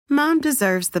Mom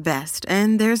deserves the best,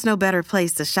 and there's no better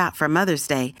place to shop for Mother's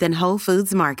Day than Whole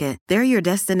Foods Market. They're your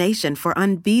destination for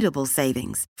unbeatable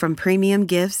savings, from premium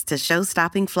gifts to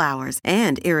show-stopping flowers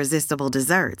and irresistible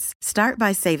desserts. Start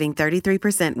by saving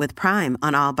 33% with Prime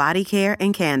on all body care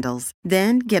and candles.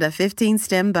 Then get a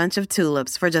 15-stem bunch of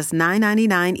tulips for just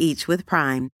 $9.99 each with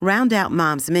Prime. Round out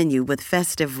Mom's menu with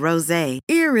festive rosé,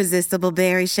 irresistible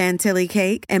berry chantilly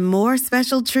cake, and more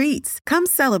special treats. Come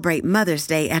celebrate Mother's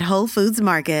Day at Whole Foods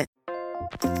Market.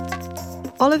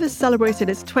 Oliver's celebrating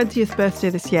its 20th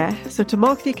birthday this year, so to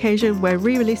mark the occasion, we're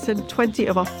re-releasing 20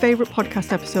 of our favourite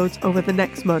podcast episodes over the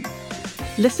next month.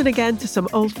 Listen again to some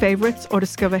old favourites or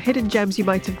discover hidden gems you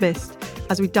might have missed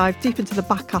as we dive deep into the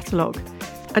back catalogue.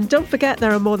 And don't forget,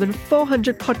 there are more than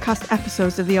 400 podcast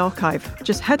episodes in the archive.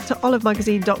 Just head to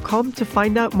olivemagazine.com to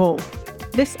find out more.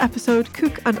 This episode,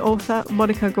 cook and author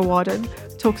Maunika Gowardhan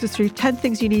talks us through 10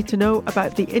 things you need to know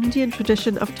about the Indian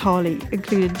tradition of Thali,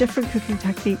 including different cooking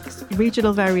techniques,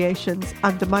 regional variations,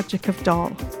 and the magic of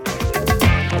dal.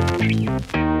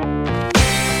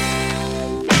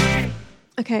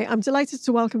 Okay, I'm delighted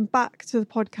to welcome back to the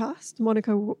podcast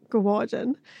Maunika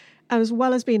Gowardhan. As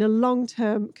well as being a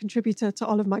long-term contributor to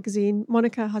Olive Magazine,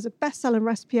 Maunika has a best-selling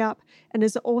recipe app and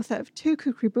is the author of 2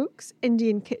 cookery books,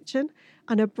 Indian Kitchen,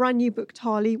 and a brand new book,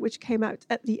 Thali, which came out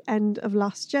at the end of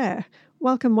last year.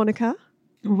 Welcome, Maunika.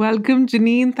 Welcome,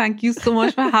 Janine. Thank you so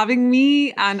much for having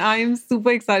me. And I am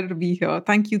super excited to be here.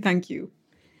 Thank you. Thank you.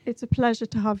 It's a pleasure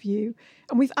to have you.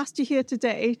 And we've asked you here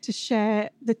today to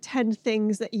share the 10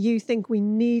 things that you think we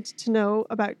need to know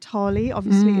about Thali.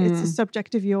 Obviously, it's the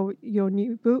subject of your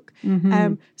new book.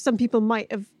 Mm-hmm. Some people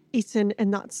might have eaten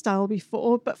in that style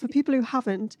before, but for people who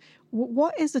haven't,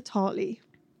 what is a Thali?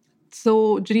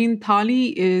 So, Janine,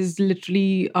 Thali is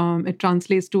literally, it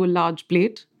translates to a large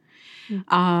plate.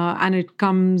 And it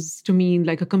comes to mean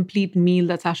like a complete meal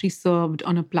that's actually served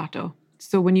on a platter.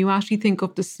 So when you actually think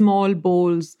of the small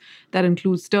bowls that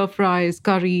include stir fries,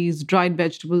 curries, dried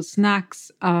vegetables,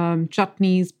 snacks,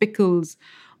 chutneys, pickles,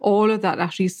 all of that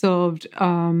actually served,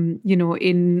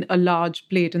 in a large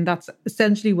plate. And that's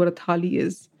essentially what a thali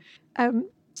is.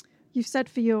 You've said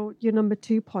for your number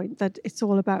 2 point that it's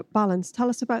all about balance. Tell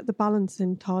us about the balance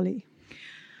in thali.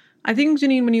 I think,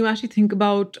 Janine, when you actually think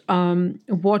about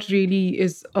what really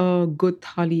is a good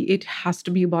thali, it has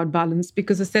to be about balance.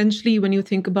 Because essentially, when you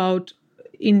think about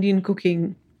Indian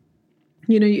cooking,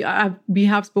 we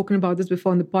have spoken about this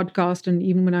before on the podcast, and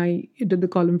even when I did the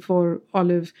column for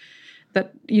Olive,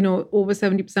 that, over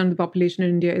 70% of the population in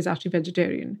India is actually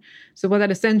vegetarian. So what that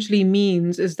essentially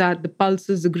means is that the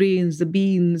pulses, the grains, the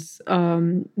beans,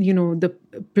 the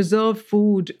preserved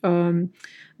food,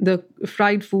 the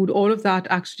fried food, all of that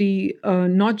actually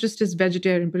not just is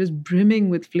vegetarian, but is brimming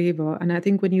with flavor. And I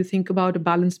think when you think about a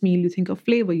balanced meal, you think of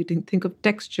flavor, you think of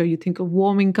texture, you think of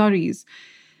warming curries.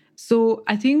 So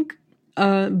I think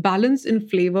balance in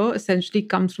flavor essentially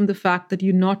comes from the fact that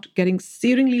you're not getting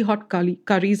searingly hot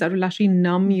curries that will actually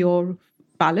numb your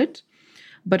palate.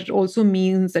 But it also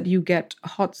means that you get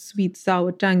hot, sweet,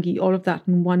 sour, tangy, all of that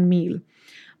in one meal.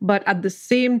 But at the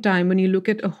same time, when you look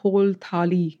at a whole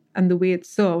thali and the way it's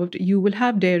served, you will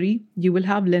have dairy, you will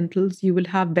have lentils, you will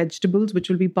have vegetables, which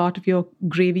will be part of your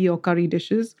gravy or curry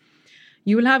dishes.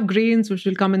 You will have grains, which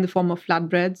will come in the form of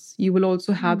flatbreads. You will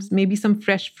also have maybe some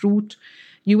fresh fruit.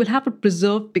 You will have a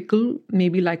preserved pickle,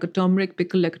 maybe like a turmeric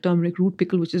pickle, like a turmeric root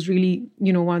pickle, which is really,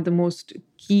 one of the most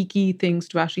key things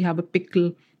to actually have a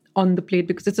pickle on the plate,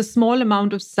 because it's a small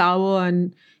amount of sour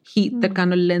and heat that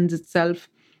kind of lends itself.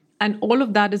 And all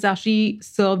of that is actually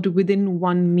served within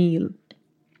one meal.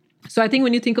 So I think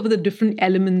when you think of the different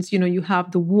elements, you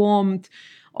have the warmth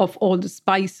of all the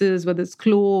spices, whether it's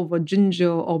clove or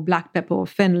ginger or black pepper or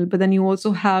fennel, but then you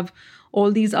also have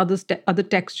all these other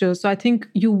textures. So I think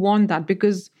you want that,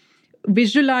 because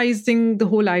visualizing the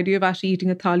whole idea of actually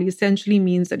eating a thali essentially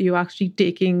means that you're actually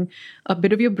taking a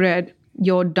bit of your bread,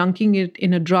 you're dunking it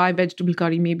in a dry vegetable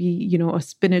curry, maybe, a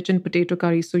spinach and potato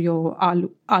curry. So your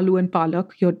aloo and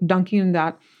palak, you're dunking in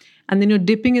that. And then you're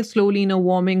dipping it slowly in a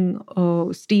warming,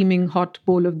 steaming hot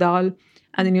bowl of dal.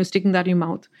 And then you're sticking that in your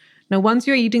mouth. Now, once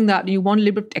you're eating that, you want a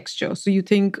little bit of texture. So you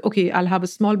think, okay, I'll have a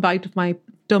small bite of my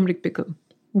turmeric pickle.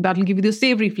 That'll give you the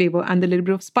savory flavor and the little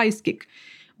bit of spice kick.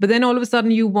 But then all of a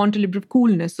sudden you want a little bit of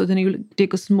coolness. So then you'll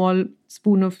take a small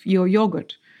spoon of your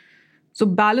yogurt. So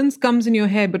balance comes in your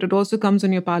head, but it also comes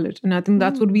on your palate. And I think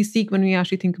that's what we seek when we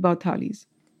actually think about thalis.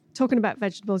 Talking about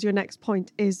vegetables, your next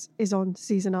point is on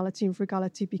seasonality and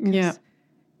frugality, because,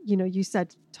 you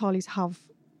said thalis have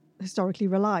historically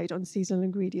relied on seasonal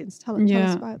ingredients. Tell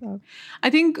us about that. I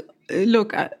think,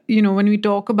 look, when we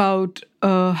talk about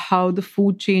how the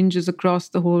food changes across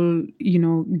the whole,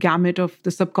 gamut of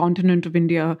the subcontinent of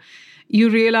India, you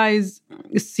realize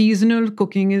seasonal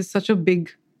cooking is such a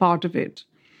big part of it.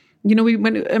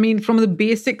 From the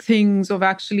basic things of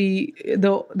actually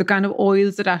the kind of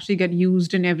oils that actually get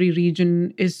used in every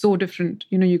region is so different.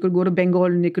 You could go to Bengal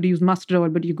and they could use mustard oil,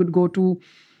 but you could go to,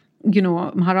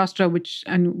 Maharashtra,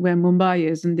 where Mumbai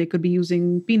is, and they could be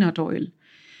using peanut oil.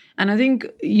 And I think,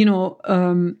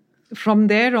 from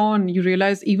there on, you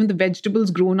realize even the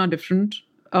vegetables grown are different.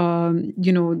 Saag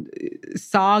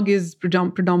is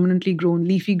predominantly grown,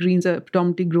 leafy greens are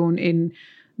predominantly grown in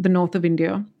the north of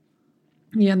India.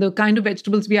 Yeah, the kind of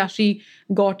vegetables we actually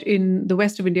got in the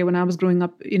west of India when I was growing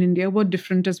up in India were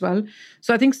different as well.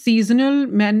 So I think seasonal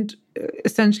meant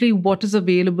essentially what is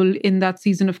available in that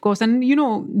season, of course. And,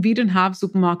 we didn't have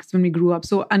supermarkets when we grew up.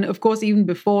 So, and of course, even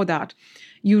before that,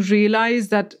 you realize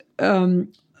that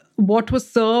what was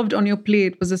served on your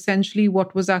plate was essentially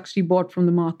what was actually bought from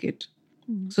the market.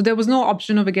 Mm. So there was no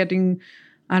option of getting,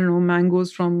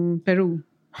 mangoes from Peru.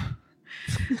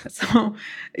 So,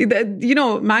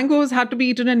 mangoes had to be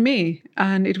eaten in May,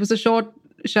 and it was a short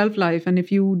shelf life. And if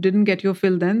you didn't get your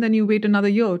fill then you wait another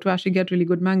year to actually get really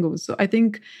good mangoes. So I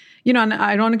think, and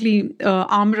ironically,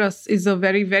 amras is a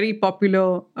very, very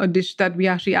popular dish that we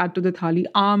actually add to the thali.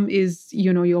 Is,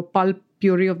 your pulp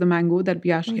puree of the mango that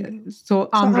we actually, so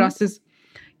amras is,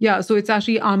 so it's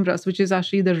actually amras, which is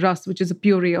actually the ras, which is a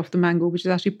puree of the mango, which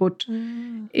is actually put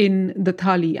in the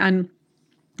thali. And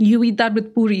you eat that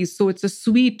with puris. So it's a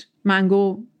sweet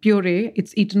mango puree.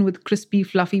 It's eaten with crispy,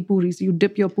 fluffy puris. You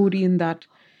dip your puri in that.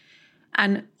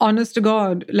 And honest to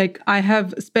God, I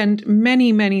have spent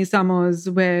many, many summers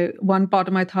where one part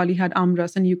of my thali had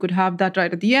amras, and you could have that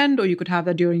right at the end, or you could have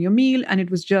that during your meal. And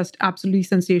it was just absolutely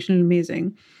sensational,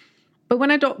 amazing. But when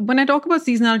I talk about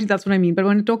seasonality, that's what I mean. But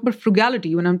when I talk about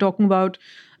frugality, when I'm talking about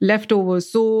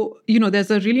leftovers, so, there's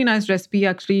a really nice recipe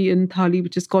actually in thali,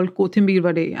 which is called Kothimbir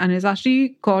Vade. And it's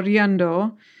actually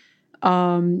coriander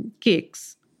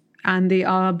cakes. And they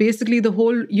are basically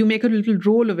you make a little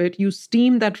roll of it. You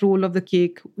steam that roll of the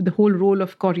cake, the whole roll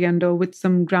of coriander with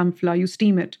some gram flour. You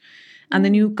steam it. And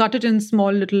then you cut it in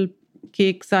small little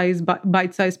cake size,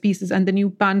 bite-sized pieces. And then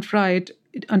you pan fry it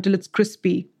until it's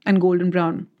crispy and golden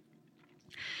brown.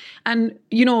 And,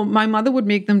 my mother would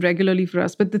make them regularly for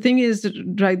us. But the thing is,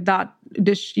 right, that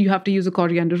dish, you have to use a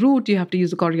coriander root, you have to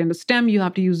use a coriander stem, you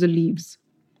have to use the leaves.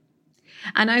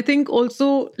 And I think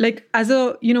also,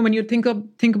 when you think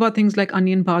about things like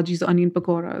onion bhajis or onion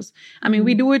pakoras,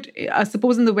 we do it, I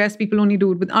suppose in the West, people only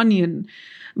do it with onion.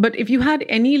 But if you had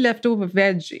any leftover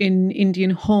veg in Indian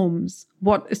homes,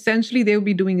 what essentially they would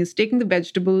be doing is taking the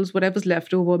vegetables, whatever's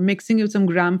left over, mixing it with some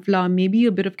gram flour, maybe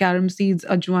a bit of carom seeds,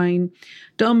 ajwain,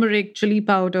 turmeric, chili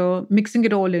powder, mixing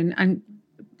it all in and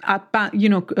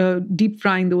deep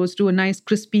frying those to a nice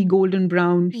crispy golden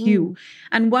brown hue.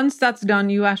 And once that's done,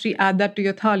 you actually add that to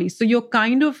your thali. So you're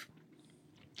kind of,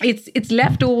 it's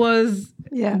leftovers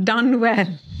done well.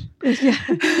 Yeah.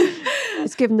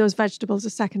 It's given those vegetables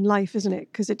a second life, isn't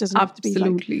it? Because it doesn't have to be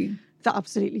the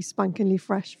absolutely spankingly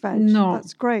fresh veg. No.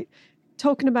 That's great.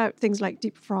 Talking about things like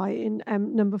deep fry, in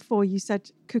number 4, you said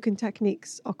cooking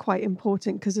techniques are quite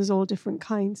important because there's all different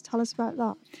kinds. Tell us about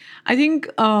that. I think,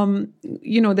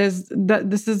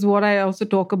 this is what I also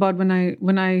talk about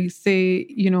when I say,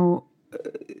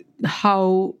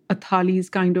 how a thali is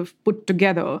kind of put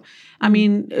together.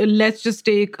 Let's just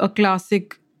take a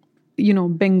classic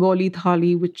Bengali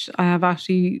thali, which I have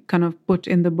actually kind of put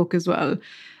in the book as well.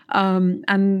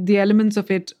 And the elements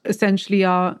of it essentially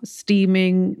are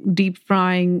steaming, deep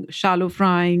frying, shallow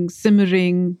frying,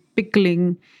 simmering,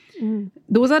 pickling.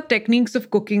 Those are techniques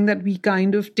of cooking that we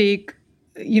kind of take,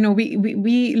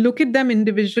 we look at them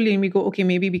individually and we go, okay,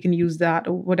 maybe we can use that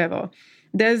or whatever.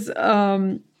 There's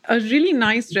a really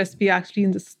nice recipe actually in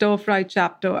the stir fry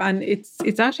chapter, and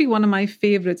it's actually one of my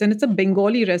favorites, and it's a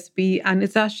Bengali recipe, and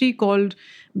it's actually called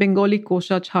Bengali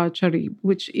kosha chharchari,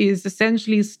 which is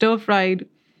essentially stir fried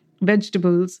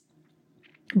vegetables.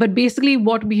 But basically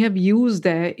what we have used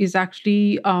there is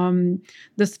actually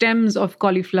the stems of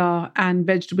cauliflower and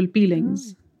vegetable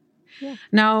peelings. Yeah.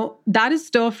 Now, that is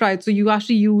stir-fried. So you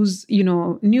actually use,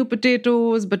 new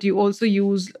potatoes, but you also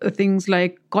use things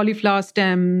like cauliflower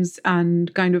stems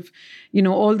and kind of,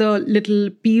 all the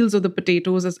little peels of the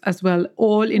potatoes as well,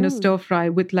 all in a stir-fry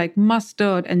with like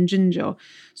mustard and ginger.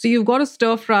 So you've got a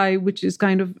stir-fry, which is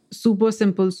kind of super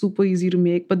simple, super easy to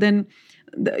make. But then,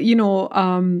 there's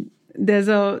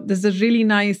a really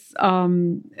nice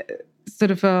sort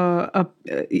of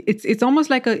it's almost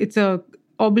like it's a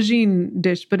aubergine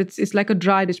dish, but it's like a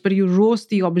dry dish, but you roast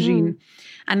the aubergine.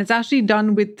 And it's actually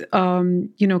done with,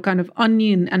 kind of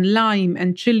onion and lime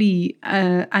and chili,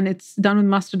 and it's done with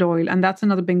mustard oil. And that's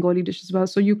another Bengali dish as well.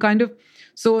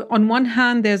 So on one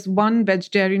hand, there's one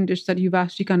vegetarian dish that you've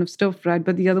actually kind of stir-fried,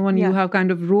 but the other one you have kind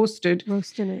of roasted.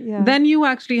 Roasting it, yeah. Then you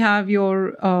actually have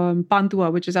your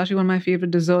pantua, which is actually one of my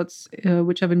favorite desserts,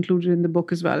 which I've included in the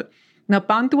book as well. Now,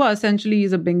 pantua essentially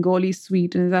is a Bengali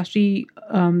sweet, and it's actually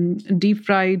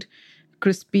deep-fried,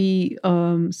 crispy,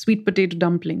 sweet potato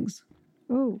dumplings.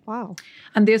 Oh, wow.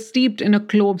 And they're steeped in a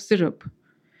clove syrup.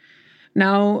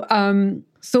 Now,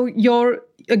 so your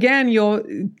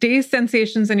taste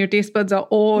sensations and your taste buds are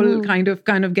all kind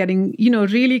of getting,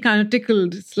 really kind of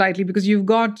tickled slightly, because you've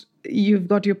got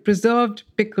your preserved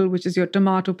pickle, which is your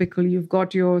tomato pickle. You've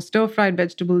got your stir-fried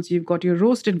vegetables. You've got your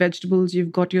roasted vegetables.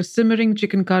 You've got your simmering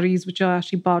chicken curries, which are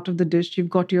actually part of the dish. You've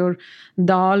got your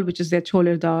dal, which is their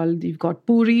chole dal. You've got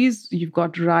puris. You've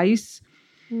got rice.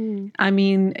 I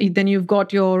mean, then you've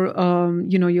got your,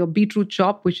 your beetroot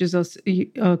chop, which is a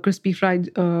crispy fried,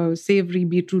 savory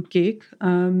beetroot cake.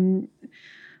 The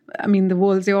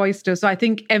world's your oyster. So I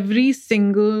think every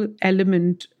single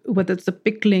element, whether it's the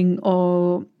pickling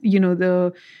or,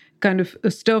 the kind of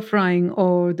stir frying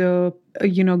or the,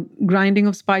 grinding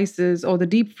of spices or the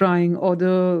deep frying or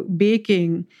the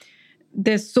baking,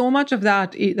 there's so much of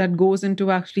that goes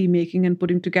into actually making and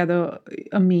putting together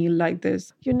a meal like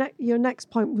this. Your next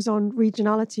point was on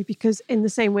regionality, because in the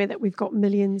same way that we've got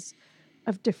millions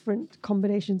of different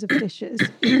combinations of dishes,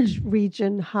 each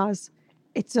region has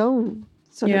its own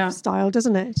sort of style,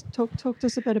 doesn't it? Talk to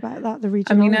us a bit about that, the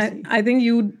regionality. I think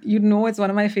you'd know it's one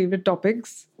of my favorite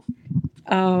topics.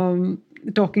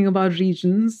 Talking about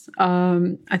regions.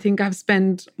 I think I've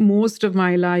spent most of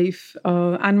my life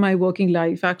and my working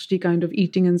life actually kind of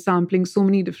eating and sampling so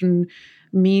many different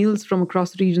meals from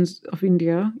across regions of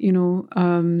India.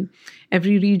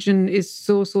 Every region is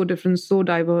so different, so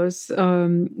diverse.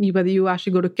 Whether you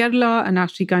actually go to Kerala and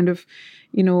actually kind of,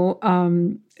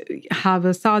 have a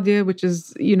sadhya, which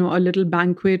is, a little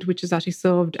banquet, which is actually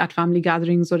served at family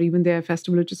gatherings or even their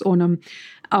festival, which is Onam.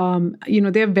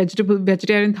 Their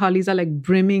vegetarian thalis are like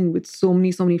brimming with so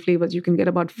many flavors. You can get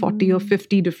about 40 or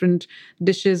 50 different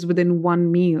dishes within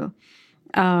one meal.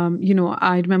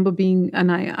 I remember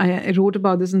I wrote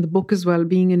about this in the book as well,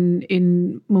 being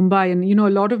in Mumbai,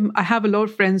 and I have a lot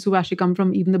of friends who actually come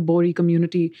from even the Bori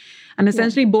community, and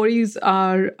essentially Boris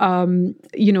are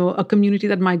a community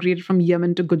that migrated from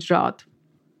Yemen to Gujarat.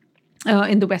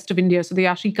 In the west of India. So they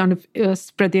actually kind of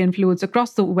spread their influence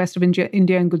across the west of India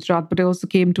and Gujarat, but they also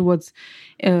came towards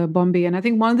Bombay. And I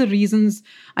think one of the reasons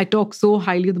I talk so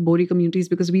highly of the Bori community is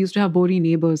because we used to have Bori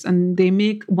neighbors, and they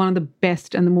make one of the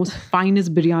best and the most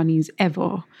finest biryanis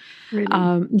ever.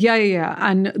 Really?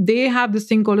 And they have this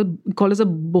thing called as a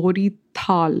Bori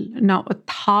thal. Now, a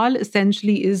thal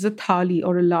essentially is a thali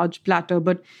or a large platter,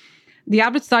 but the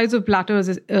average size of platters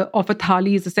of a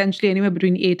thali is essentially anywhere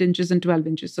between 8 inches and 12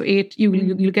 inches. So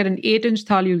you'll get an 8-inch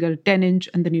thali, you'll get a 10-inch,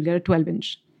 and then you'll get a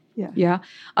 12-inch. Yeah.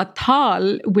 A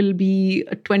thal will be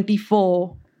a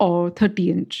 24 or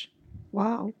 30-inch.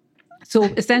 Wow. So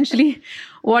essentially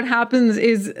what happens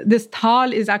is this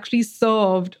thal is actually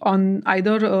served on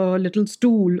either a little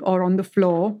stool or on the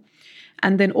floor.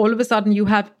 And then all of a sudden you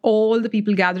have all the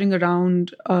people gathering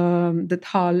around the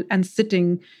thal and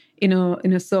sitting in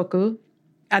a circle,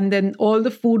 and then all the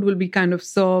food will be kind of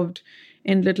served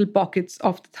in little pockets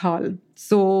of the thal.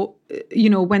 So,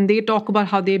 when they talk about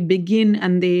how they begin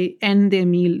and they end their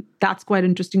meal, that's quite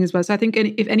interesting as well. So I think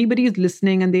if anybody is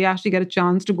listening and they actually get a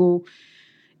chance to go,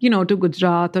 to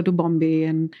Gujarat or to Bombay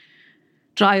and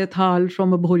try a thal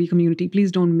from a Bhori community,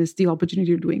 please don't miss the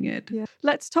opportunity of doing it. Yeah.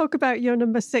 Let's talk about your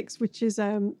number 6, which is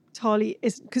Thali,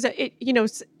 because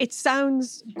it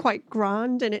sounds quite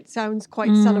grand and it sounds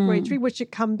quite celebratory, which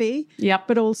it can be. Yeah.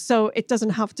 But also it doesn't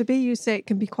have to be. You say it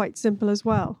can be quite simple as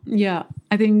well. Yeah.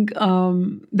 I think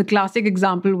the classic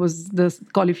example was the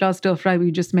cauliflower stir fry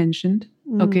we just mentioned.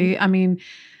 Okay. I mean,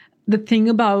 the thing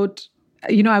about,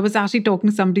 I was actually talking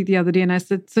to somebody the other day and I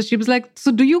said, so she was like,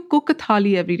 so do you cook a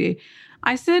thali every day?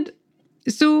 I said,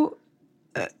 so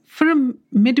for a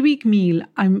midweek meal,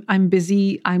 I'm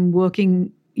busy, I'm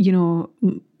working,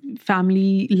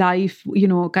 family life,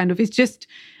 kind of, it's just,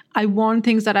 I want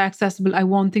things that are accessible. I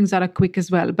want things that are quick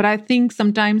as well. But I think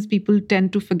sometimes people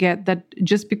tend to forget that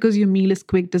just because your meal is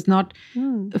quick does not,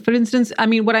 for instance,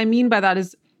 what I mean by that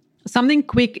is something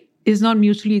quick is not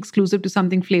mutually exclusive to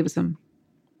something flavorsome.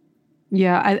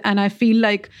 Yeah. And I feel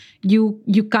like you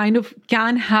kind of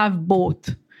can have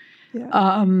both.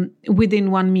 Yeah.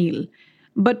 Within one meal.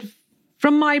 But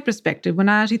from my perspective, when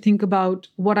I actually think about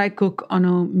what I cook on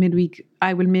a midweek,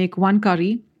 I will make one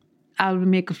curry. I will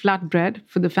make a flatbread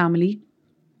for the family.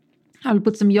 I will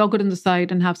put some yogurt on the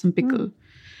side and have some pickle.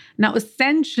 Now,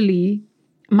 essentially,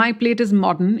 my plate is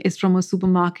modern. It's from a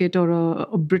supermarket or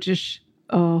a British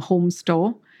home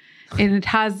store. And it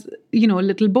has,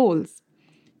 little bowls.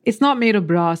 It's not made of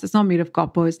brass. It's not made of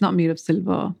copper. It's not made of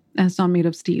silver. And it's not made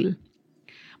of steel.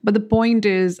 But the point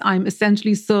is, I'm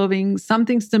essentially serving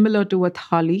something similar to a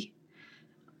thali,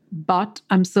 but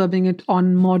I'm serving it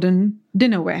on modern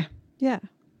dinnerware. Yeah.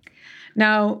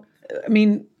 Now, I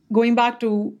mean, going back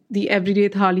to the everyday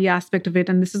thali aspect of it,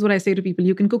 and this is what I say to people,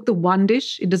 you can cook the one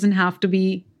dish. It doesn't have to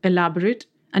be elaborate.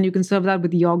 And you can serve that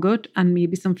with yogurt and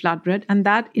maybe some flatbread. And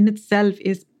that in itself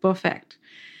is perfect.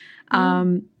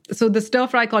 So the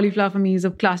stir-fry cauliflower for me is a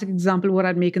classic example of what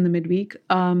I'd make in the midweek.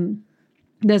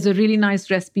 There's a really nice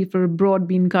recipe for a broad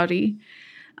bean curry,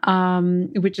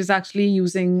 which is actually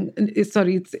using,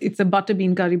 it's a butter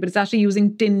bean curry, but it's actually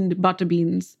using tinned butter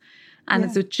beans. And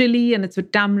it's with chili and it's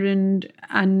with tamarind.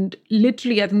 And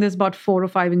literally, I think there's about 4 or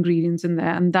 5 ingredients in there.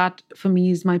 And that, for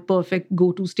me, is my perfect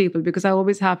go-to staple because I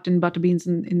always have tinned butter beans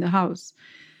in the house.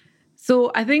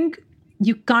 So I think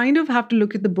you kind of have to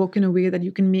look at the book in a way that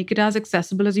you can make it as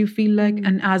accessible as you feel like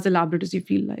and as elaborate as you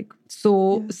feel like.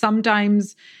 So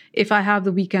sometimes if I have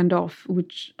the weekend off,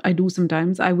 which I do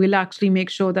sometimes, I will actually make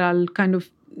sure that I'll kind of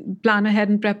plan ahead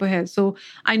and prep ahead. So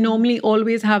I normally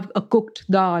always have a cooked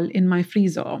dal in my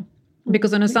freezer.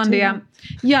 Because on a Sunday,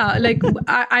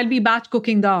 I'll be batch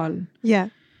cooking dal. Yeah.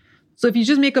 So if you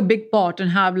just make a big pot and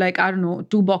have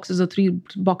 2 boxes or 3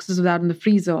 boxes of that in the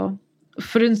freezer.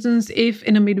 For instance, if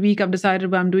in a midweek I've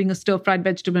decided I'm doing a stir-fried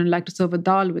vegetable and I'd like to serve a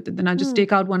dal with it, then I just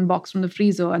take out 1 box from the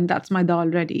freezer and that's my dal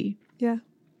ready. Yeah.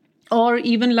 Or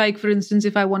even for instance,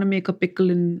 if I want to make a pickle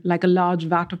in a large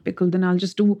vat of pickle, then I'll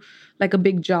just do a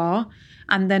big jar.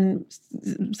 And then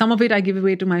some of it I give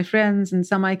away to my friends and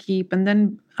some I keep. And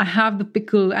then I have the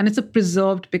pickle and it's a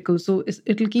preserved pickle. So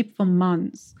it'll keep for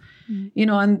months.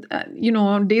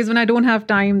 On days when I don't have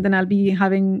time, then I'll be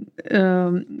having,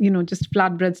 just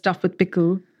flatbread stuffed with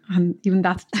pickle. And even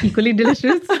that's equally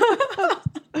delicious.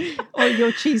 Or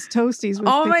your cheese toasties with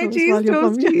all my cheese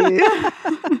toasties.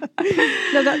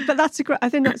 No, I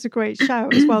think that's a great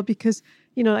shout as well because,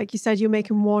 like you said, you're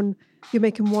making one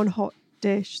hot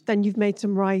dish, then you've made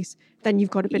some rice, then you've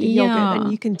got a bit of yogurt,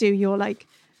 and you can do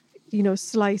your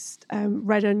sliced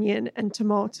red onion and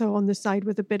tomato on the side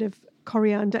with a bit of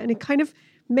coriander, and it kind of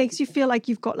makes you feel like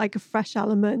you've got a fresh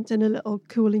element and a little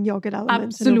cooling yogurt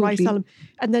element and a rice element,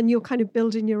 and then you're kind of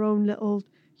building your own little,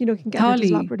 you can get it as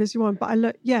elaborate as you want.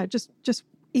 But just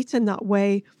eating that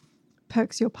way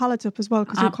perks your palate up as well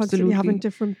because you're constantly having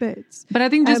different bits. But I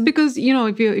think just because,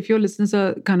 if your listeners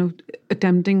are kind of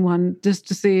attempting one, just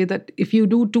to say that if you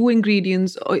do 2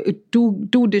 ingredients or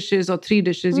two dishes or 3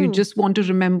 dishes, you just want to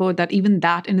remember that even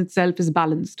that in itself is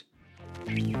balanced.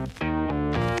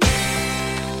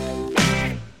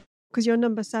 Because your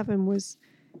number 7 was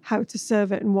how to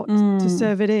serve it and what to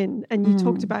serve it in. And you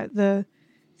talked about the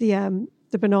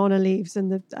banana leaves and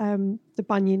the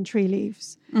banyan tree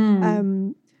leaves.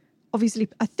 Obviously,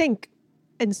 I think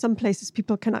in some places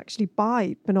people can actually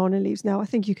buy banana leaves now. I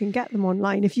think you can get them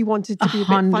online if you wanted to be a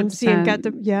bit fancy and get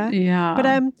them. Yeah. But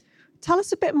tell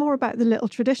us a bit more about the little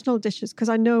traditional dishes, because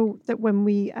I know that when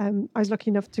I was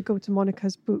lucky enough to go to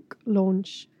Maunika's book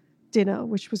launch dinner,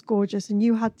 which was gorgeous, and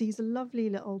you had these lovely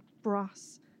little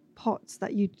brass pots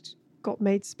that you'd got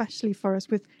made specially for us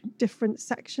with different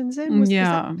sections in. Was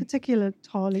that particular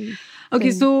thali?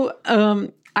 Okay, so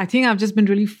I think I've just been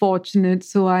really fortunate.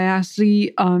 So I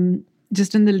actually,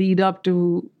 just in the lead up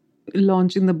to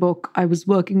launching the book, I was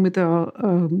working with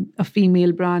a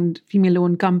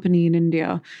female-owned company in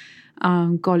India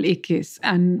called 21.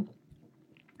 And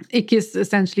 21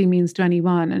 essentially means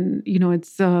 21. And,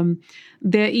 it's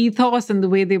their ethos and the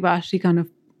way they were actually kind of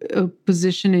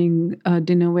positioning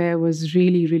dinnerware was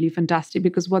really, really fantastic,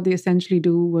 because what they essentially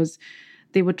do was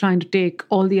they were trying to take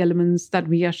all the elements that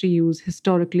we actually use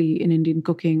historically in Indian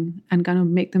cooking and kind of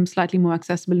make them slightly more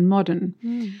accessible and modern.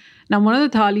 Now, one of the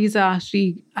thalis I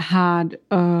actually had,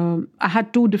 I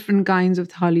had 2 different kinds of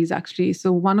thalis actually.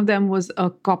 So one of them was a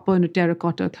copper and a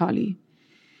terracotta thali.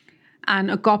 And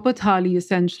a copper thali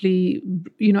essentially,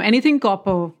 anything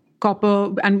copper,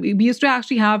 and we used to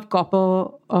actually have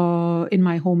copper in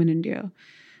my home in India.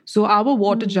 So our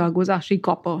water jug was actually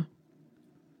copper.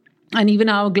 And even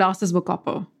our glasses were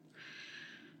copper.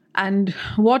 And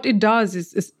what it does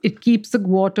is it keeps the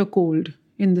water cold.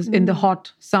 in the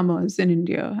hot summers in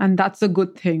India. And that's a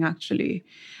good thing, actually.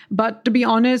 But to be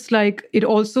honest, like, it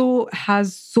also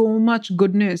has so much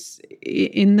goodness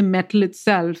in the metal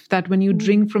itself that when you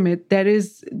drink from it,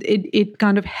 it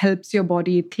kind of helps your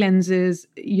body. It cleanses,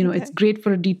 it's great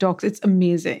for a detox. It's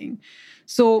amazing.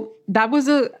 So that was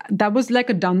like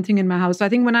a done thing in my house. So I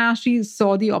think when I actually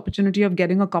saw the opportunity of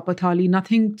getting a copper thali,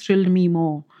 nothing thrilled me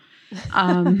more.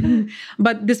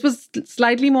 But this was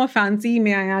slightly more fancy,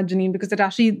 may I add, Janine, because it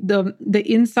actually, the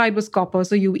inside was copper.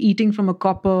 So you were eating from a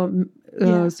copper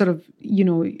sort of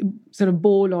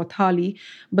bowl or thali.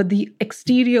 But the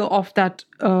exterior of that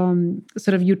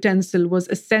sort of utensil was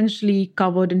essentially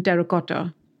covered in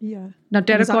terracotta. Yeah. Now,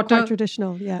 terracotta... Is that quite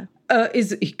traditional? Yeah.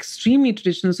 Is extremely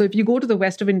traditional. So if you go to the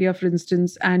west of India, for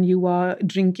instance, and you are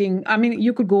drinking, I mean,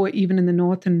 you could go even in the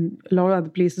north and a lot of other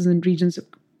places and regions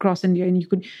across India, and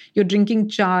you're drinking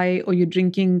chai, or you're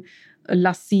drinking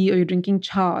lassi, or you're drinking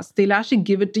chas. They'll actually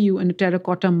give it to you in a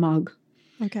terracotta mug.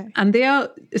 Okay. And they are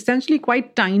essentially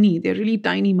quite tiny. They're really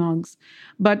tiny mugs.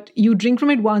 But you drink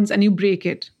from it once and you break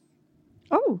it.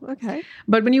 Oh, okay.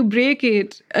 But when you break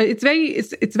it, it's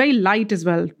very light as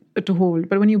well to hold.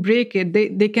 But when you break it,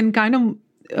 they can kind of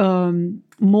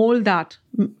mold that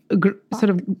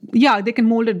they can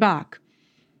mold it back.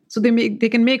 So they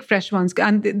can make fresh ones,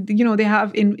 and they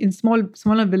have in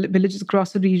smaller villages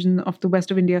across the region of the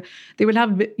west of India, they will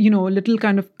have little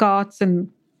kind of carts and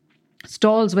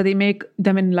stalls where they make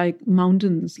them in like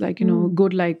mountains, like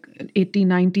good like 80,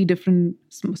 90 different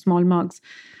small mugs.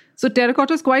 So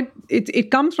terracotta is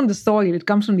it comes from the soil, it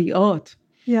comes from the earth.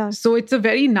 Yeah. So it's a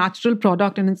very natural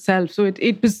product in itself. So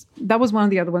that was one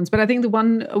of the other ones. But I think the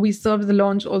one we served at the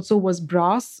launch also was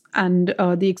brass, and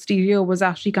the exterior was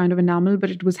actually kind of enamel,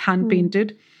 but it was hand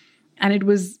painted, and it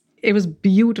was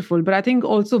beautiful. But I think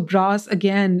also brass,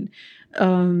 again,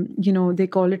 they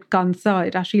call it kansa.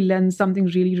 It actually lends something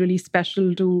really, really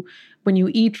special to when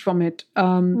you eat from it.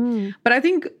 But I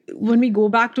think when we go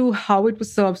back to how it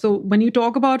was served, so when you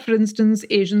talk about, for instance,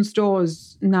 Asian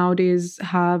stores nowadays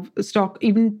have stock,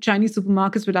 even Chinese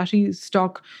supermarkets would actually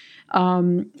stock,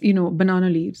 banana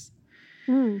leaves.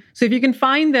 So if you can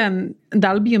find them,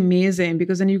 that'll be amazing,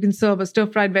 because then you can serve a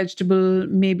stir-fried vegetable,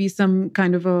 maybe some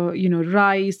kind of a,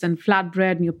 rice and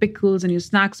flatbread and your pickles and your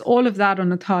snacks, all of that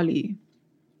on a thali.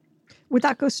 Would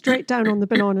that go straight down on the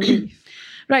banana leaf?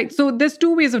 Right. So there's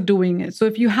two ways of doing it. So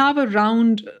if you have a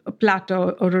round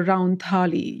platter or a round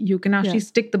thali, you can actually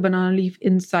stick the banana leaf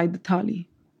inside the thali.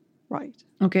 Right.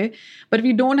 Okay. But if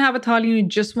you don't have a thali and you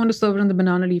just want to serve it on the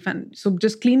banana leaf, and so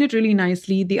just clean it really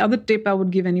nicely. The other tip I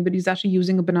would give anybody who's actually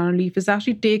using a banana leaf is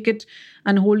actually take it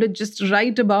and hold it just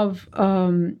right above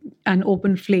an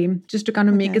open flame, just to kind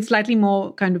of make it slightly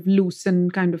more kind of loose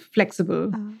and kind of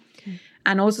flexible. Okay.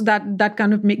 And also that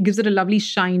kind of gives it a lovely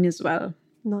shine as well.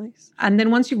 Nice. And then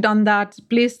once you've done that,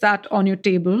 place that on your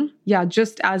table. Yeah,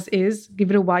 just as is. Give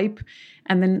it a wipe.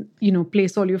 And then,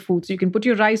 place all your food. So you can put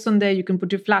your rice on there. You can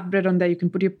put your flatbread on there. You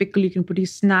can put your pickle. You can put your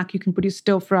snack. You can put your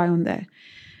stir fry on there.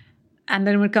 And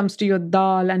then when it comes to your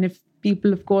dal, and if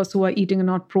people, of course, who are eating are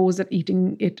not pros at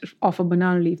eating it off a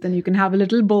banana leaf, then you can have a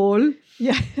little bowl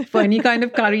for any kind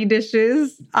of curry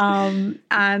dishes. It's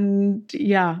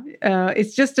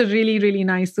just a really, really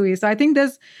nice way. So I think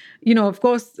there's, of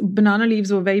course, banana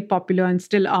leaves were very popular and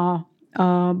still are.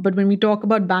 But when we talk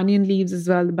about banyan leaves as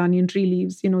well, the banyan tree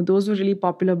leaves, those were really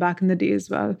popular back in the day as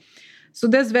well. So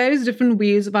there's various different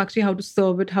ways of actually how to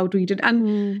serve it, how to eat it.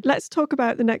 And let's talk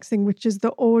about the next thing, which is the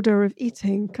order of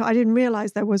eating. I didn't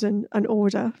realize there was an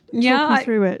order. Talk me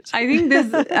through it. I think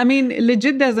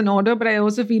legit there's an order, but I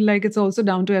also feel like it's also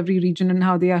down to every region and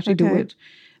how they actually do it.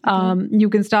 You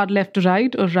can start left to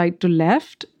right or right to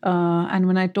left. And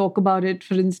when I talk about it,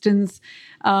 for instance,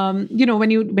 when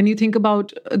you think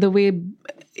about the way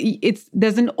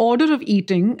there's an order of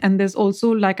eating, and there's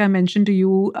also, like I mentioned to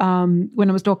you, when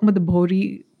I was talking about the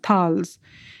bhori thals,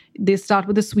 they start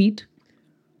with a sweet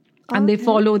and they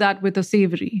follow that with a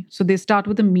savory. So they start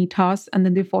with a meethas and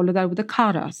then they follow that with a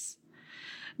kharas.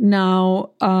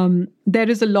 Now, there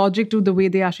is a logic to the way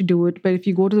they actually do it. But if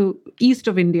you go to the east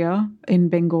of India, in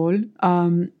Bengal,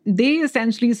 they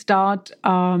essentially start,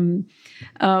 their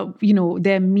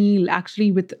meal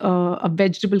actually with a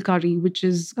vegetable curry, which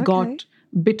has got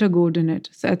bitter gourd in it.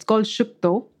 So it's called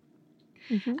shukto.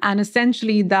 Mm-hmm. And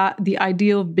essentially the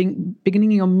idea of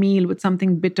beginning your meal with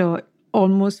something bitter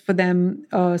almost for them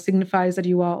signifies that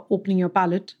you are opening your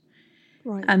palate.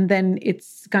 Right. And then it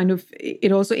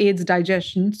also aids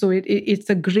digestion. So it's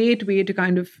a great way to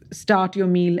kind of start your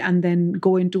meal and then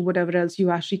go into whatever else you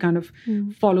actually kind of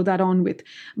follow that on with.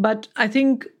 But I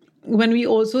think when we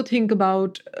also think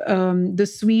about the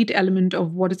sweet element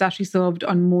of what is actually served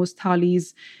on most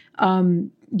thalis,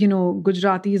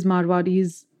 Gujaratis,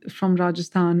 Marwadis from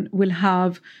Rajasthan will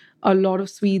have a lot of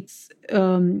sweets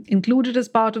included as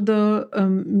part of the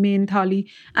main thali.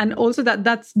 And also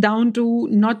that's down to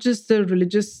not just the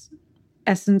religious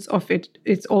essence of it,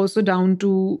 it's also down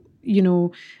to,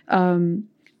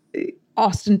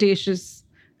 ostentatious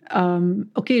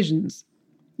occasions.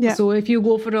 Yeah. So if you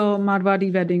go for a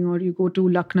Marwadi wedding or you go to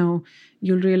Lucknow,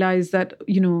 you'll realize that,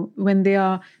 when they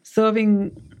are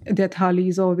serving their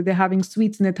thalis or they're having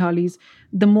sweets in their thalis,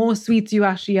 the more sweets you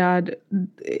actually add,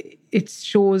 it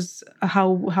shows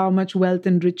how much wealth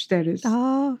and rich there is.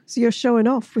 So you're showing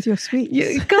off with your sweets.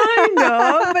 Yeah, kind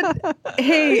of. But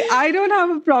hey, I don't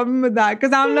have a problem with that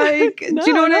because I'm like, do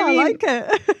you know what I mean? I like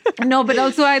it. No, but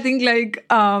also I think like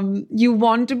you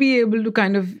want to be able to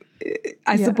kind of,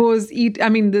 I suppose, eat. I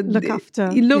mean, look after.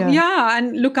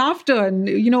 And look after, and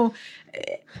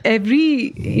every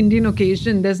Indian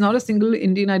occasion, there's not a single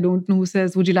Indian I don't know who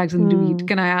says, "Would you like something to eat?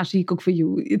 Can I actually cook for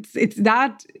you?" It's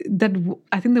that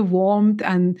I think the warmth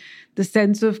and the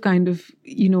sense of kind of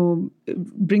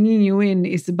bringing you in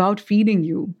is about feeding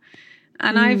you.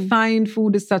 And I find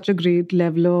food is such a great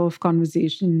level of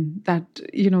conversation that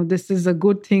this is a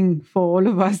good thing for all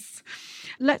of us.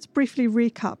 Let's briefly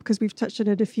recap because we've touched on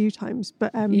it a few times.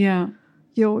 But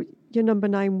your number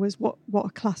 9 was what a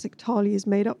classic thali is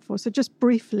made up for. So just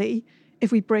briefly,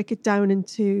 if we break it down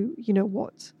into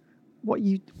what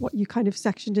you kind of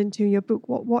sectioned into in your book,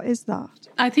 what is that?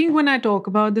 I think when I talk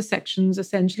about the sections,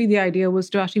 essentially the idea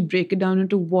was to actually break it down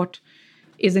into what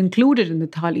is included in the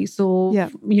thali. So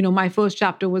my first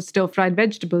chapter was stir-fried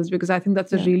vegetables because I think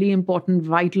that's a really important,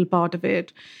 vital part of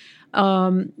it.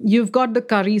 You've got the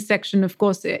curry section, of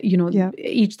course,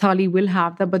 each thali will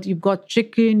have that, but you've got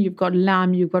chicken, you've got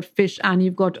lamb, you've got fish, and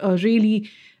you've got a really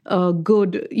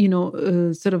good,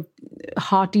 sort of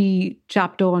hearty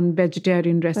chapter on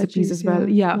vegetarian recipes as well.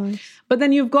 Yeah. Nice. But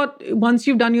then once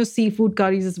you've done your seafood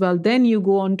curries as well, then you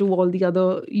go on to all the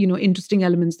other, interesting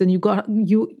elements. Then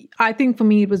I think for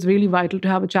me, it was really vital to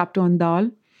have a chapter on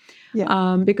dal.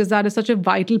 Yeah. Because that is such a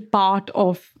vital part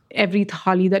of every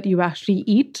thali that you actually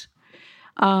eat.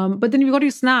 But then you've got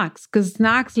your snacks, because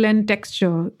snacks lend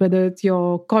texture, whether it's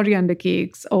your coriander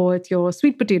cakes or it's your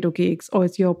sweet potato cakes or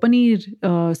it's your paneer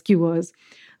skewers.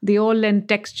 They all lend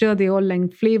texture, they all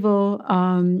lend flavor.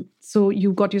 So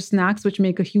you've got your snacks, which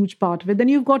make a huge part of it. Then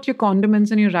you've got your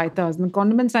condiments and your raitas. And the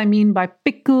condiments, I mean by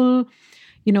pickle.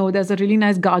 There's a really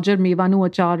nice gajar mevanu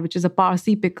achar, which is a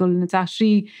Parsi pickle. And it's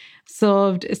actually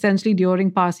served essentially during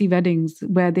Parsi weddings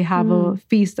where they have a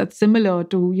feast that's similar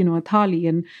to, a thali.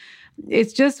 And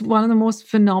it's just one of the most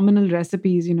phenomenal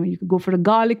recipes. You could go for a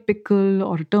garlic pickle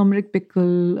or a turmeric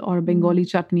pickle or a Bengali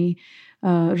chutney,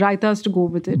 raitas to go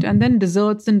with it, and then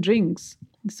desserts and drinks.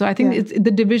 So I think the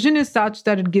division is such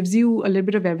that it gives you a little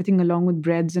bit of everything along with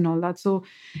breads and all that. So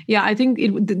I think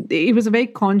it was a very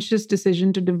conscious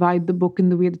decision to divide the book in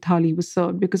the way the thali was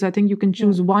served, because I think you can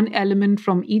choose one element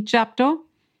from each chapter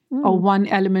or one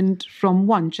element from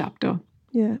one chapter.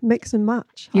 Yeah, mix and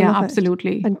match. Yeah,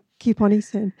 absolutely. And keep on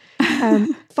eating.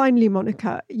 Finally,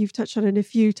 Maunika, you've touched on it a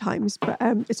few times, but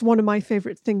it's one of my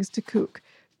favourite things to cook.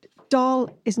 Dal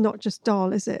is not just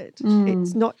dal, is it?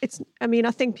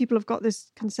 I think people have got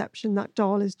this conception that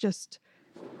dal is just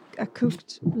a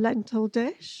cooked lentil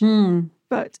dish,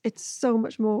 but it's so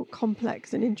much more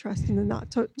complex and interesting than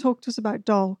that. Talk to us about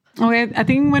dal. Okay, I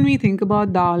think when we think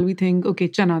about dal, we think,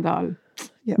 chana dal.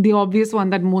 Yep. The obvious one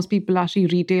that most people actually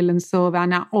retail and serve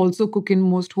and also cook in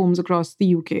most homes across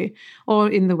the UK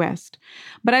or in the West.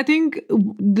 But I think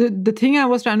the thing I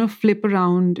was trying to flip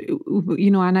around,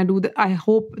 and I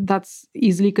hope that's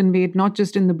easily conveyed, not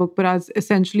just in the book, but as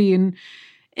essentially in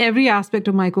every aspect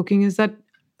of my cooking, is that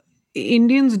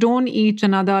Indians don't eat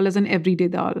chana dal as an everyday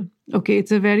dal. Okay,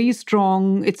 it's a very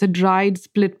strong, it's a dried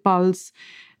split pulse,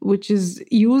 which is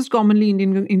used commonly in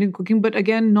Indian cooking, but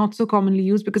again, not so commonly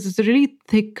used because it's a really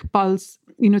thick pulse.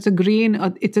 It's a grain,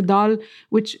 it's a dal,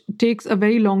 which takes a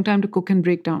very long time to cook and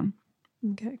break down.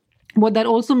 Okay. What that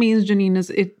also means, Janine,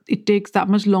 is it takes that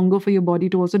much longer for your body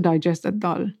to also digest that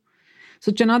dal.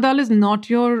 So chana dal is not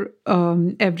your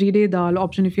everyday dal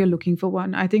option if you're looking for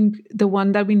one. I think the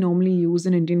one that we normally use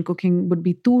in Indian cooking would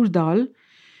be tur dal,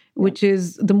 which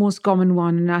is the most common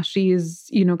one, and actually is,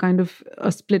 kind of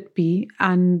a split pea.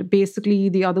 And basically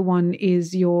the other one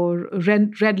is your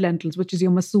red lentils, which is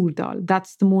your masoor dal.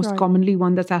 That's the most commonly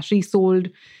one that's actually sold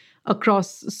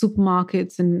across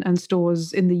supermarkets and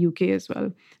stores in the UK as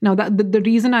well. Now, the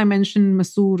reason I mentioned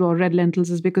masoor or red lentils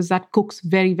is because that cooks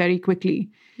very, very quickly.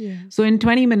 Yeah. So in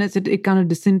 20 minutes, it kind of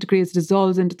disintegrates,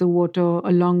 dissolves into the water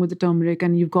along with the turmeric,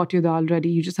 and you've got your dal ready.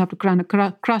 You just have to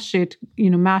crush it,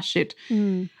 mash it.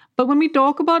 But when we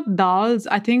talk about dals,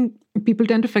 I think people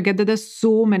tend to forget that there's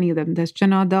so many of them. There's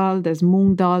chana dal, there's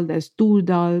moong dal, there's tur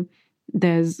dal,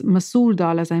 there's masoor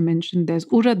dal, as I mentioned. There's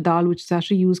urad dal, which is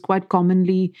actually used quite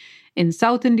commonly in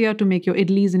South India to make your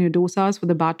idlis and your dosas for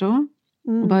the batter.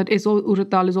 But urad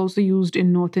dal is also used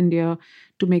in North India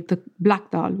to make the black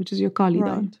dal, which is your kali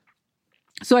dal.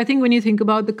 So I think when you think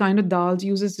about the kind of dals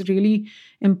used, it's really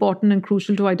important and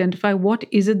crucial to identify what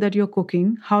is it that you're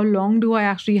cooking, how long do I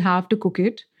actually have to cook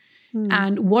it,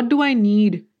 and what do I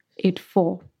need it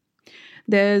for.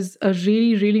 There's a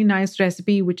really, really nice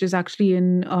recipe, which is actually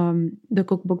in the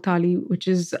cookbook Thali, which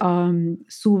is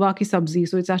suva ki sabzi.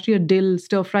 So it's actually a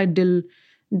stir-fried dill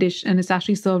dish, and it's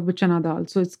actually served with chana dal.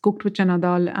 So it's cooked with chana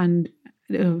dal and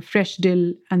fresh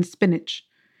dill and spinach.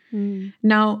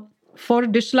 Now, for a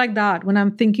dish like that, when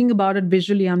I'm thinking about it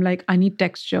visually, I'm like, I need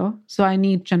texture, so I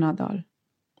need chana dal.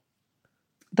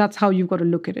 That's how you've got to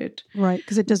look at it. Right,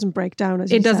 because it doesn't break down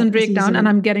It doesn't break down, and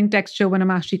I'm getting texture when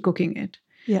I'm actually cooking it.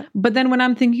 Yeah. But then when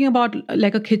I'm thinking about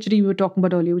like a khichdi we were talking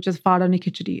about earlier, which is fadani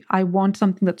khichdi, I want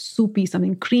something that's soupy,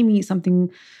 something creamy,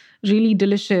 something really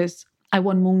delicious. I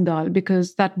want moong dal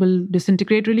because that will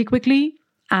disintegrate really quickly,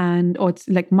 or it's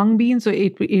like mung bean, so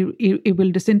it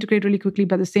will disintegrate really quickly.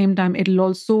 But at the same time, it'll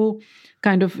also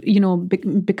kind of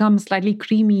become slightly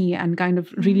creamy and kind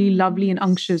of really lovely and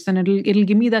unctuous, and it'll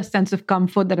give me that sense of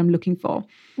comfort that I'm looking for.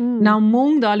 Now,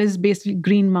 moong dal is basically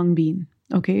green mung bean.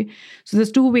 Okay, so there's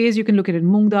two ways you can look at it.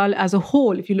 Moong dal as a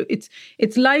whole, if you look,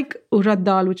 it's like urad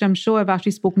dal, which I'm sure I've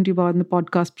actually spoken to you about in the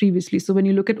podcast previously. So when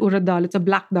you look at urad dal, it's a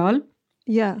black dal.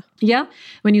 Yeah.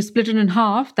 When you split it in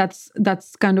half, that's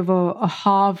kind of a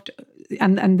halved,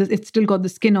 and it's still got the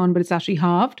skin on, but it's actually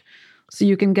halved. So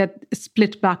you can get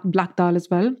split back black dal as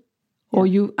well, or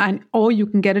you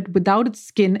can get it without its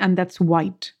skin, and that's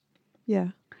white.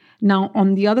 Yeah. Now,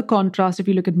 on the other contrast, if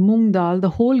you look at moong dal, the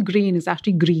whole grain is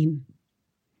actually green.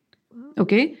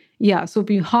 Okay. Yeah. So if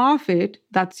you half it,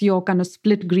 that's your kind of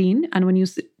split green. And when you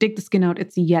take the skin out,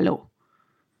 it's yellow.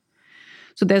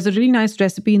 So there's a really nice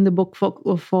recipe in the book for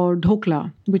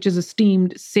dhokla, which is a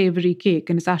steamed savory cake.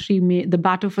 And it's actually the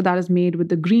batter for that is made with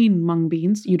the green mung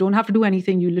beans. You don't have to do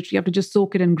anything. You literally have to just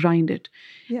soak it and grind it.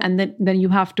 Yeah. And then you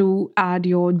have to add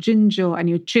your ginger and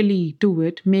your chili to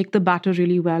it, make the batter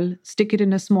really well, stick it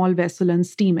in a small vessel and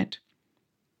steam it.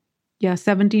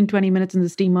 17-20 minutes in the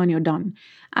steamer and you're done.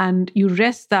 And you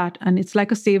rest that, and it's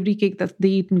like a savory cake that they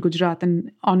eat in Gujarat.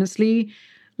 And honestly,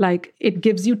 like, it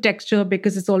gives you texture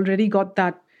because it's already got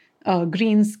that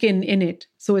green skin in it.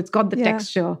 So it's got the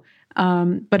texture.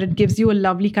 But it gives you a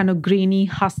lovely kind of grainy,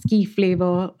 husky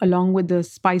flavor along with the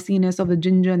spiciness of the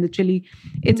ginger and the chili.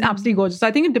 It's absolutely gorgeous. So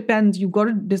I think it depends. You've got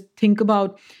to just think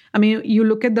about, you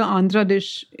look at the Andhra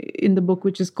dish in the book,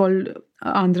 which is called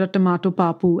Andhra Tomato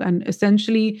Papu. And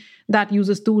essentially that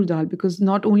uses tur dal, because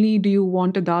not only do you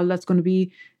want a dal that's going to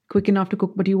be quick enough to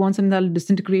cook, but you want something that'll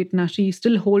disintegrate and actually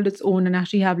still hold its own and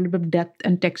actually have a little bit of depth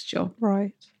and texture.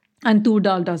 Right. And tur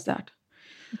dal does that.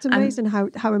 It's amazing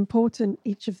how important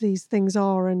each of these things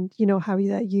are, and how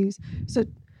they're used. So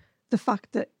the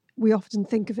fact that we often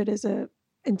think of it as a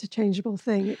interchangeable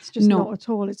thing, it's just not at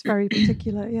all. It's very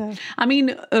particular. Yeah.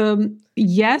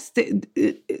 Yes,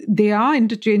 they are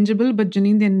interchangeable, but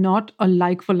Janine, they're not a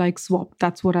like for like swap.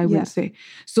 That's what I will say.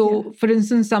 So for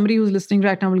instance, somebody who's listening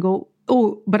right now will go,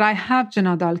 oh, but I have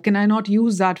chana dal. Can I not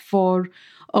use that for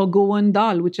a Goan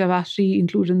dal, which I've actually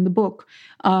included in the book?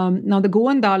 Now, the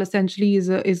Goan dal essentially is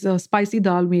a spicy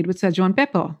dal made with Szechuan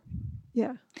pepper.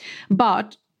 Yeah.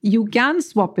 But you can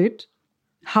swap it.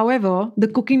 However, the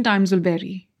cooking times will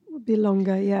vary. It would be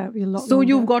longer, it'd be a lot so longer.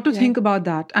 You've got to think about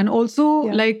that. And also,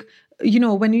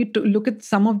 when you look at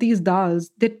some of these dals,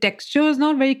 the texture is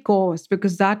not very coarse,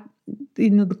 because that,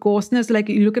 the coarseness, like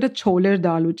you look at a choler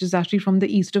dal, which is actually from the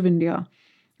east of India.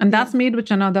 And that's made with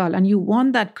chana dal. And you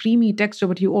want that creamy texture,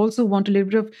 but you also want a little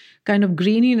bit of kind of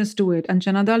graininess to it. And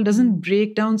chana dal doesn't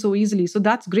break down so easily. So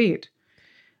that's great.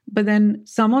 But then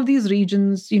some of these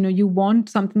regions, you want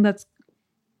something that's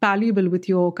palatable with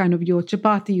your kind of your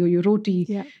chapati or your roti.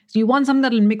 Yeah. So you want something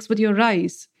that'll mix with your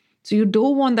rice. So you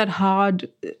don't want that hard,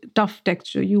 tough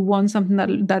texture. You want something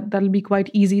that'll be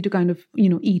quite easy to kind of,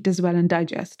 eat as well and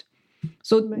digest.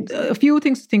 So a few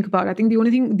things to think about. I think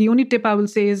the only tip I will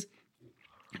say is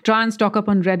Try and stock up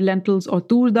on red lentils or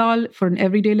tur dal for an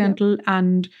everyday lentil.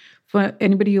 And for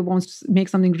anybody who wants to make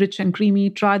something rich and creamy,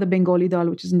 try the Bengali dal,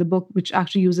 which is in the book, which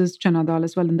actually uses chana dal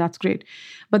as well. And that's great.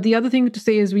 But the other thing to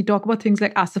say is we talk about things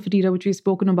like asafoetida, which we've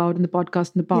spoken about in the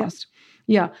podcast in the past.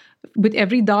 Yeah. With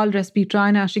every dal recipe, try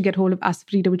and actually get hold of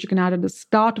asafoetida, which you can add at the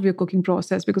start of your cooking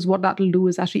process, because what that will do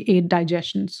is actually aid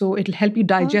digestion. So it'll help you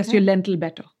digest your lentil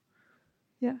better.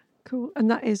 Yeah, cool.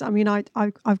 And that is, I mean, I've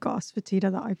got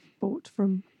asafoetida that I've bought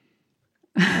from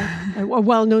a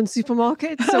well-known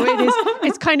supermarket. So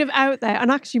it's kind of out there.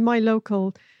 And actually my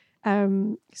local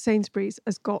Sainsbury's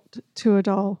has got tur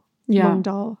dal, mung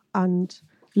dal and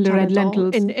red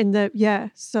lentils in the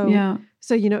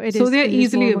so you know it is. So they're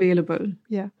easily available.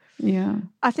 Yeah.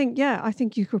 I think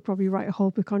you could probably write a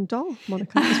whole book on dal,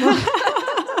 Maunika, as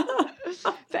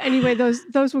well. But anyway,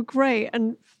 those were great,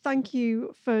 and thank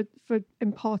you for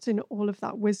imparting all of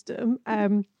that wisdom.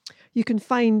 You can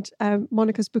find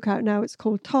Maunika's book out now. It's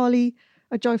called Thali,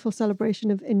 A Joyful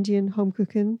Celebration of Indian Home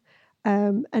Cooking.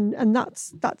 And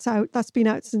that's out. That's been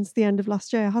out since the end of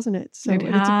last year, hasn't it? So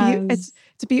it's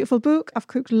a beautiful book. I've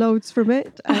cooked loads from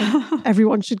it.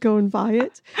 Everyone should go and buy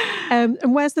it.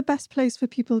 And where's the best place for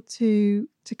people to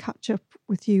catch up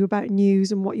with you about news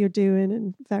and what you're doing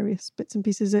and various bits and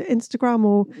pieces? Instagram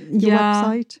or your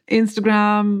website?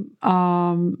 Instagram.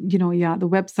 The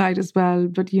website as well.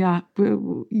 But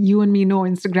you and me know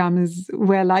Instagram is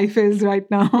where life is right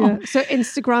now. Yeah. So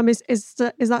Instagram is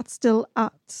that still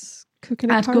at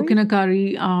Cooking a Curry? Cooking a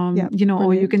Curry,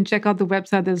 or you can check out the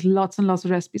website. There's lots and lots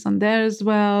of recipes on there as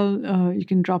well. You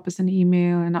can drop us an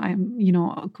email, and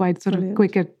I'm, quite sort of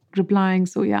quick at replying.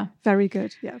 So very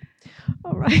good. Yeah.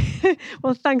 All right.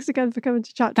 Well, thanks again for coming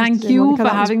to chat. Thank you for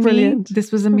having me.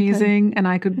 This was amazing, and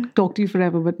I could talk to you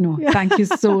forever, but no, thank you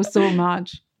so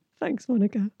much. Thanks,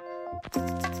 Maunika.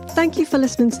 Thank you for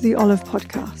listening to the Olive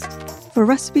Podcast. For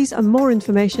recipes and more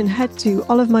information, head to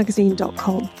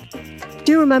olivemagazine.com.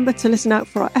 Do remember to listen out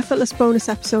for our effortless bonus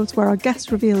episodes where our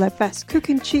guests reveal their best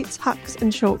cooking cheats, hacks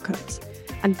and shortcuts.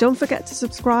 And don't forget to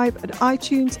subscribe at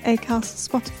iTunes, Acast,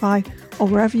 Spotify or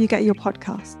wherever you get your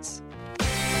podcasts.